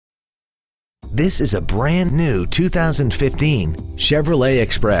This is a brand new 2015 Chevrolet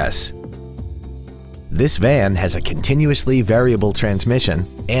Express. This van has a continuously variable transmission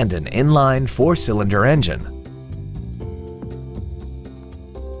and an inline 4-cylinder engine.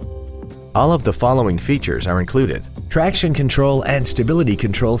 All of the following features are included: traction control and stability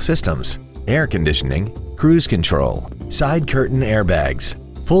control systems, air conditioning, cruise control, side curtain airbags,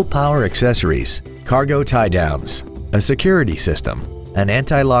 full power accessories, cargo tie-downs, a security system, an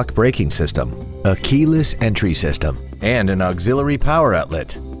anti-lock braking system, a keyless entry system, and an auxiliary power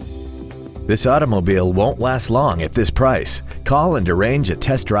outlet. This automobile won't last long at this price. Call and arrange a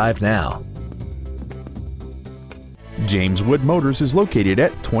test drive now. James Wood Motors is located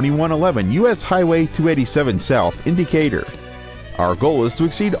at 2111 US Highway 287 South in Decatur. Our goal is to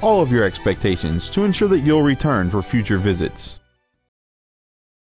exceed all of your expectations to ensure that you'll return for future visits.